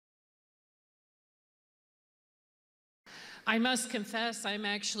I must confess, I'm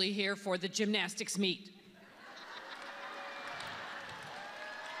actually here for the gymnastics meet.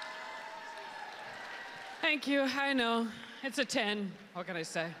 Thank you, I know. It's a 10, what can I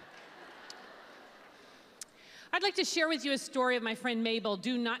say? I'd like to share with you a story of my friend Mabel.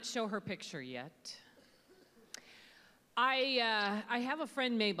 Do not show her picture yet. I have a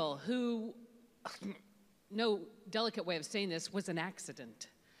friend, Mabel, who, no delicate way of saying this, was an accident.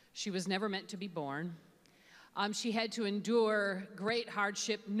 She was never meant to be born. She had to endure great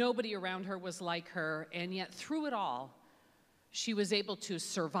hardship. Nobody around her was like her, and yet through it all, she was able to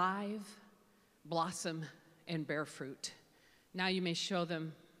survive, blossom, and bear fruit. Now you may show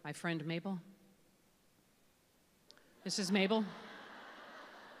them my friend Mabel. This is Mabel.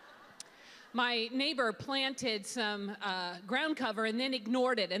 My neighbor planted some ground cover and then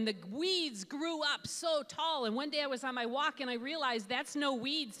ignored it, and the weeds grew up so tall. And one day I was on my walk and I realized that's no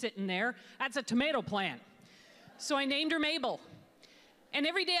weed sitting there, that's a tomato plant. So I named her Mabel. And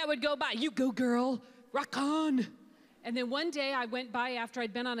every day I would go by, you go girl, rock on. And then one day I went by after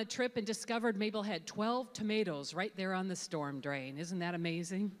I'd been on a trip and discovered Mabel had 12 tomatoes right there on the storm drain. Isn't that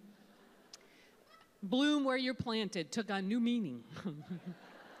amazing? Bloom where you're planted took on new meaning.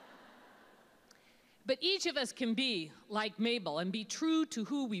 But each of us can be like Mabel and be true to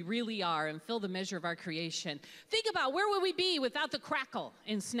who we really are and fill the measure of our creation. Think about where would we be without the crackle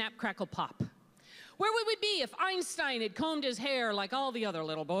in Snap, Crackle, Pop? Where would we be if Einstein had combed his hair like all the other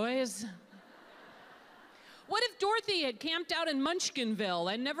little boys? What if Dorothy had camped out in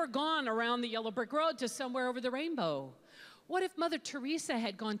Munchkinville and never gone around the yellow brick road to somewhere over the rainbow? What if Mother Teresa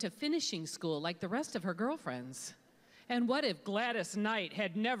had gone to finishing school like the rest of her girlfriends? And what if Gladys Knight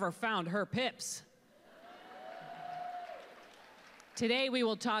had never found her pips? Today we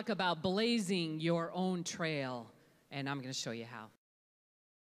will talk about blazing your own trail, and I'm going to show you how.